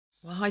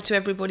Well, hi to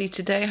everybody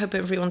today. I hope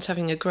everyone's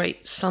having a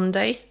great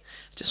Sunday.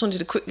 I just wanted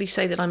to quickly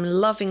say that I'm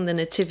loving the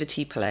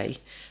Nativity play,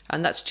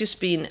 and that's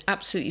just been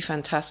absolutely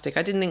fantastic.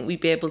 I didn't think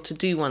we'd be able to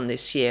do one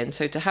this year, and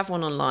so to have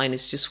one online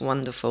is just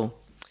wonderful.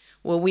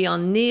 Well, we are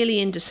nearly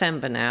in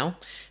December now,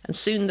 and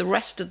soon the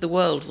rest of the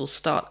world will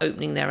start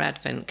opening their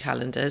Advent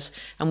calendars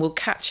and will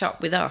catch up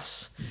with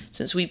us,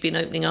 since we've been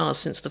opening ours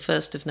since the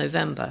 1st of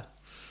November.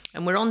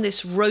 And we're on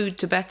this road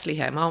to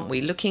Bethlehem, aren't we?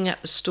 Looking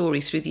at the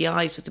story through the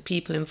eyes of the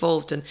people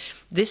involved. And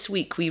this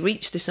week we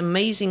reach this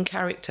amazing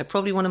character,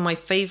 probably one of my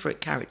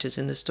favourite characters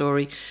in the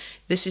story.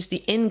 This is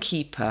the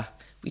innkeeper.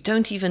 We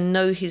don't even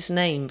know his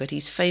name, but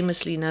he's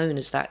famously known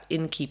as that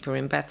innkeeper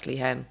in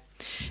Bethlehem.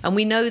 And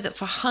we know that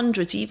for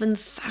hundreds, even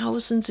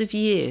thousands of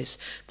years,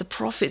 the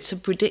prophets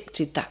had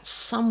predicted that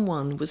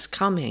someone was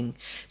coming.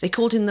 They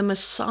called him the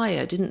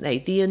Messiah, didn't they?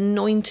 The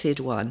anointed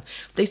one.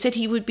 They said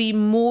he would be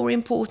more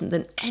important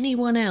than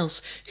anyone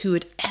else who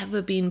had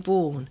ever been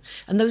born.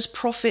 And those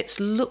prophets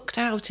looked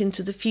out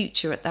into the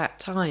future at that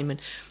time.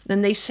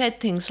 And they said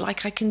things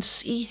like, I can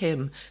see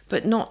him,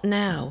 but not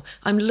now.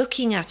 I'm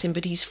looking at him,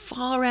 but he's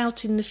far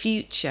out in the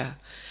future.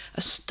 A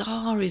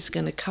star is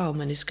going to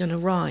come and is going to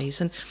rise.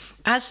 And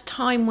as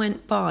time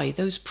went by,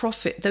 those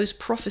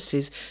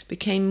prophecies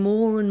became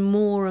more and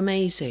more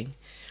amazing.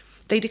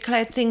 They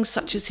declared things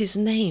such as his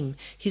name.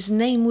 His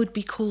name would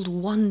be called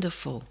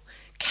Wonderful,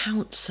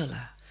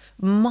 Counselor,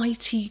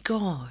 Mighty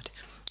God,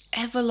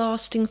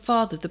 Everlasting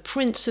Father, the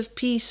Prince of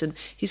Peace, and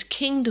his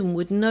kingdom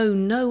would know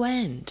no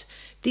end.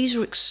 These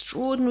were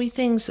extraordinary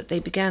things that they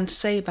began to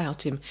say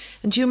about him.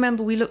 And do you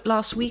remember we looked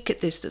last week at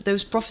this, that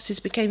those prophecies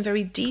became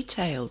very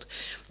detailed.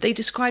 They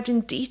described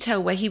in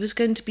detail where he was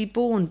going to be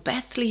born.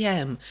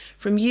 Bethlehem,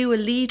 from you a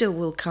leader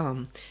will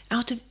come.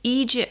 Out of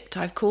Egypt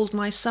I've called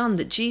my son,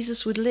 that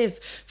Jesus would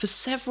live for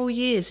several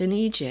years in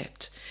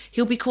Egypt.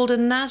 He'll be called a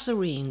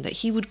Nazarene, that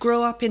he would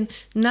grow up in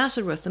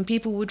Nazareth and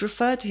people would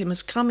refer to him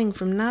as coming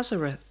from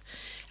Nazareth.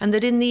 And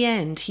that in the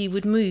end he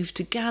would move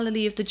to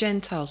Galilee of the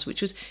Gentiles,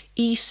 which was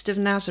east of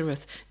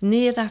Nazareth,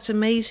 near that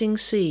amazing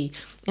sea.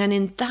 And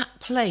in that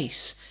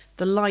place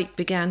the light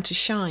began to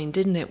shine,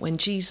 didn't it, when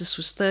Jesus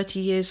was 30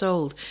 years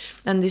old,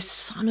 and this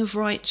Son of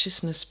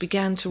Righteousness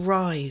began to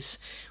rise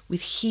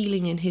with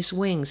healing in his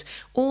wings.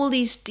 All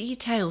these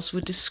details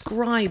were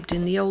described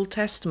in the Old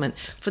Testament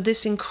for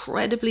this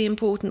incredibly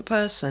important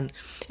person.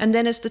 And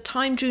then as the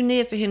time drew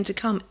near for him to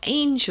come,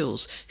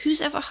 angels,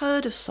 who's ever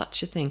heard of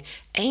such a thing?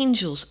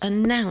 Angels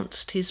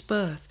announced his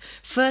birth,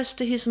 first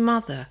to his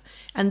mother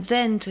and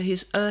then to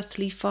his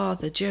earthly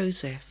father,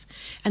 Joseph.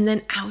 And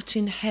then out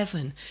in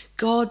heaven,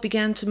 God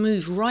began to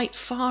move right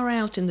far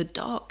out in the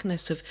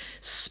darkness of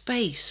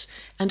space,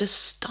 and a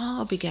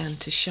star began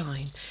to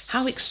shine.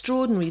 How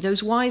extraordinary.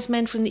 Those wise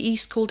men from the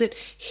east called it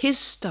his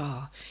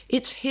star.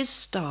 It's his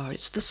star.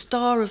 It's the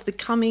star of the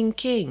coming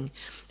king.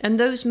 And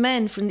those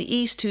men from the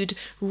east who'd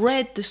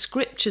read the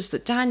scriptures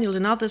that Daniel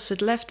and others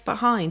had left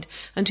behind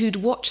and who'd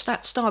watched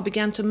that star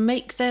began to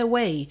make their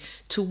way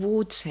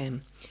towards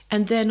him.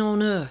 And then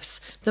on earth,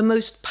 the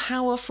most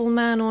powerful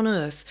man on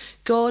earth,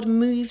 God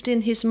moved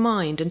in his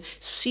mind, and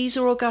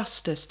Caesar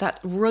Augustus, that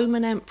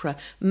Roman emperor,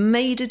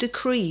 made a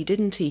decree,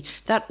 didn't he,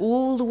 that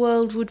all the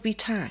world would be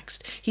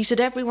taxed. He said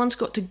everyone's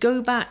got to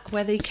go back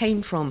where they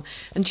came from.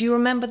 And do you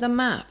remember the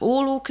map,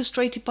 all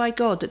orchestrated by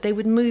God, that they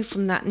would move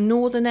from that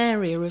northern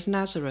area of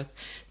Nazareth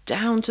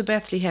down to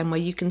Bethlehem, where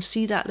you can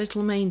see that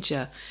little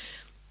manger,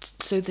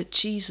 so that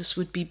Jesus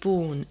would be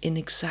born in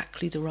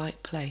exactly the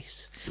right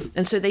place.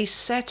 And so they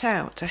set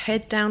out to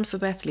head down for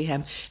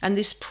Bethlehem, and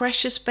this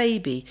precious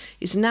baby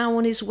is now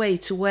on his way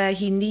to where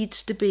he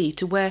needs to be,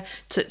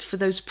 for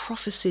those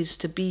prophecies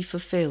to be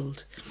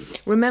fulfilled.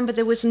 Remember,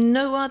 there was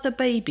no other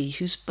baby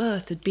whose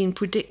birth had been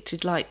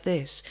predicted like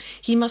this.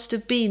 He must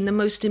have been the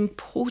most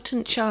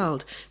important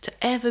child to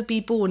ever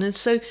be born, and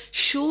so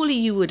surely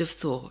you would have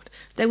thought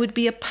there would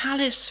be a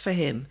palace for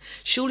him.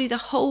 Surely the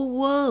whole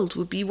world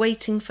would be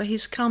waiting for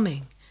his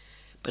coming.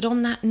 But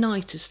on that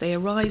night, as they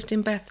arrived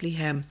in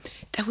Bethlehem,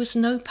 there was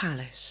no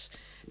palace.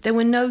 There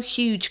were no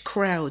huge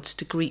crowds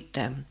to greet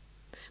them.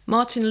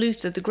 Martin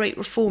Luther, the great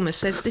reformer,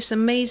 says this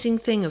amazing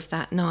thing of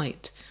that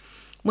night.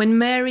 When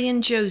Mary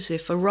and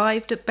Joseph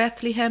arrived at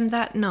Bethlehem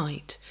that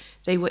night,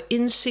 they were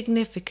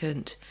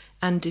insignificant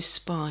and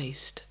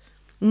despised.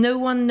 No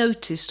one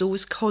noticed or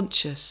was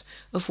conscious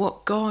of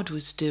what God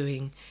was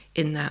doing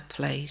in that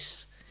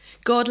place.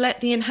 God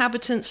let the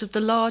inhabitants of the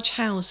large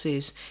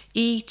houses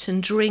eat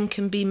and drink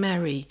and be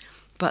merry.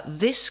 But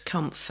this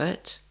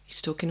comfort,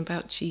 he's talking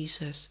about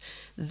Jesus,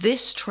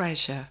 this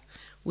treasure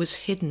was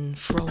hidden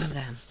from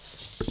them.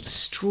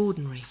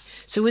 Extraordinary.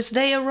 So as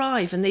they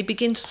arrive and they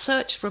begin to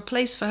search for a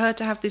place for her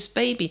to have this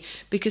baby,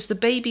 because the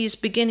baby is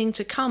beginning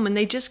to come, and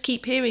they just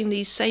keep hearing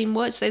these same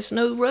words, there's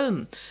no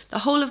room. The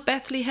whole of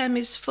Bethlehem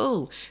is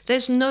full.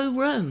 There's no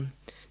room.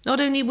 Not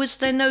only was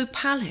there no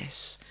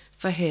palace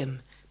for him,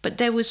 but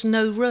there was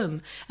no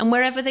room. And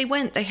wherever they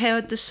went, they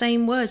heard the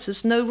same words.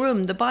 There's no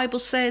room. The Bible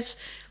says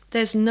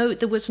there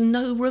was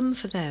no room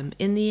for them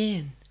in the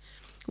inn.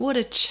 What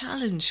a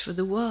challenge for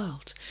the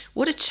world.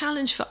 What a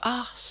challenge for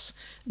us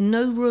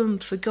no room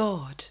for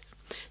God.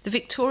 The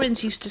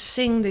Victorians used to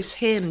sing this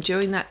hymn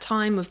during that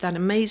time of that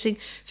amazing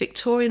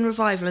Victorian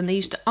revival, and they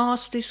used to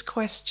ask this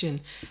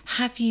question: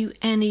 have you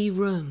any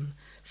room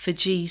for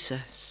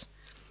Jesus?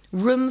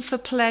 Room for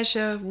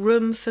pleasure,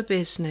 room for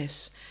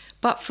business,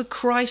 but for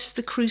Christ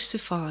the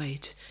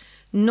crucified,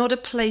 not a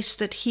place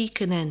that he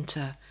can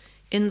enter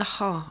in the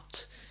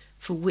heart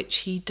for which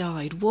he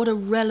died. What a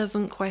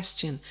relevant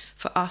question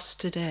for us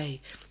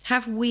today.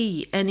 Have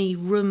we any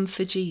room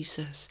for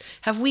Jesus?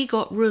 Have we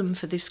got room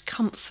for this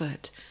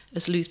comfort,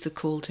 as Luther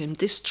called him,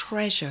 this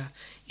treasure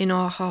in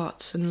our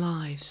hearts and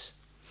lives?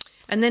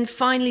 And then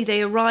finally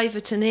they arrive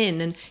at an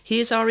inn, and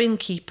here's our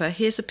innkeeper.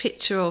 Here's a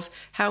picture of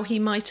how he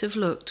might have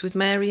looked with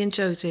Mary and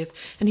Joseph.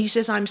 And he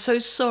says, I'm so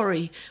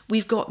sorry,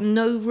 we've got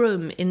no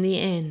room in the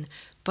inn,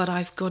 but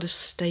I've got a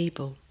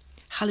stable.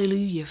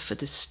 Hallelujah for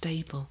the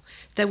stable.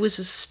 There was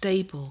a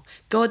stable.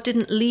 God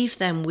didn't leave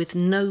them with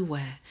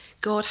nowhere.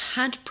 God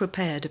had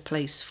prepared a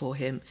place for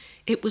him.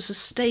 It was a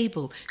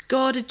stable.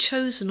 God had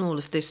chosen all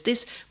of this.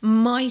 This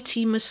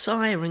mighty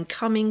Messiah and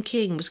coming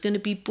King was going to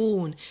be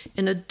born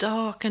in a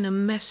dark and a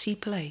messy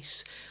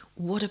place.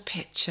 What a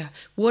picture.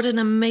 What an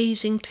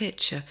amazing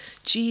picture.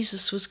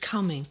 Jesus was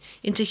coming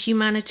into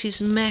humanity's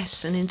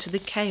mess and into the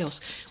chaos.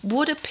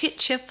 What a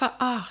picture for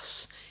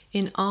us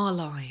in our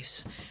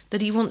lives,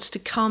 that he wants to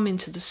come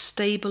into the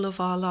stable of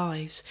our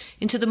lives,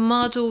 into the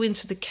muddle,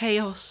 into the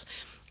chaos,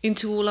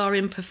 into all our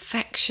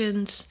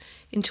imperfections,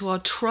 into our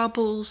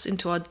troubles,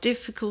 into our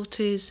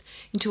difficulties,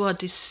 into our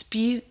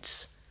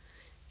disputes,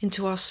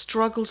 into our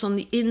struggles on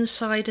the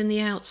inside and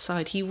the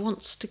outside. He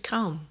wants to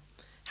come.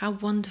 How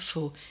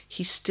wonderful.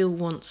 He still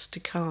wants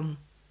to come.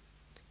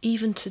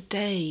 Even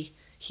today,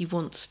 he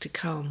wants to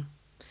come.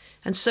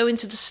 And so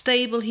into the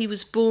stable he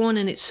was born,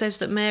 and it says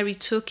that Mary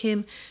took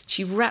him.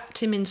 She wrapped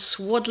him in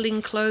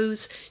swaddling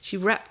clothes. She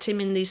wrapped him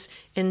in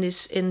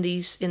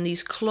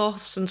these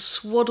cloths and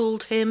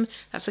swaddled him.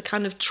 That's a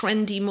kind of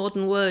trendy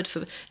modern word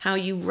for how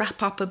you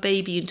wrap up a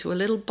baby into a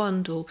little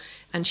bundle,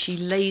 and she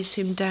lays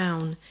him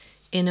down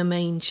in a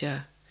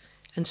manger.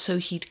 And so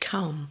he'd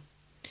come.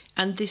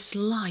 And this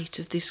light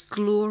of this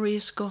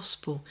glorious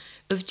gospel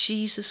of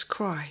Jesus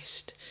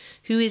Christ,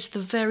 who is the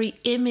very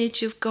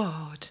image of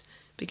God,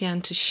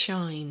 began to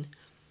shine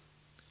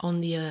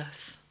on the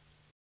earth.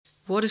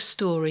 What a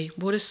story,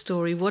 what a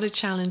story, what a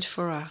challenge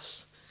for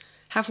us.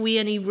 Have we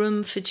any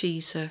room for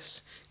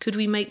Jesus? Could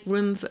we make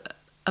room,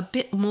 a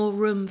bit more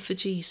room for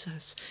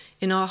Jesus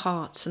in our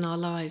hearts and our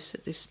lives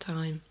at this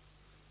time?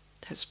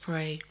 Let's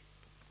pray.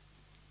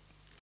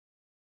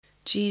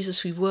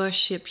 Jesus, we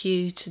worship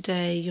you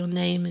today. Your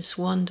name is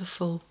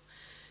wonderful.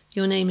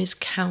 Your name is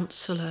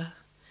Counselor.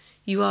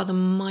 You are the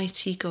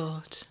mighty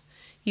God.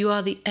 You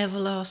are the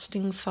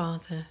everlasting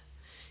Father.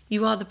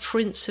 You are the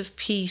Prince of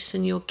Peace,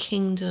 and your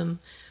kingdom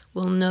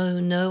will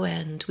know no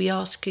end. We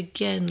ask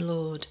again,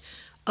 Lord,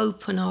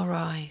 open our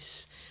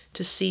eyes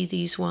to see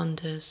these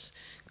wonders.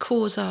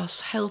 Cause us,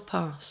 help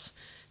us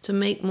to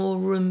make more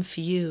room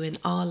for you in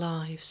our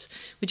lives.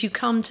 Would you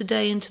come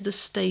today into the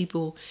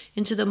stable,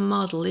 into the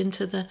muddle,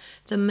 into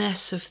the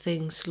mess of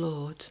things,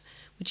 Lord?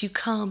 Would you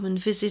come and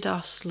visit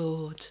us,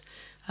 Lord,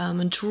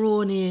 and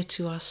draw near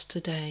to us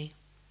today?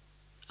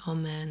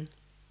 Amen.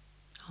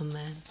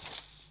 Amen.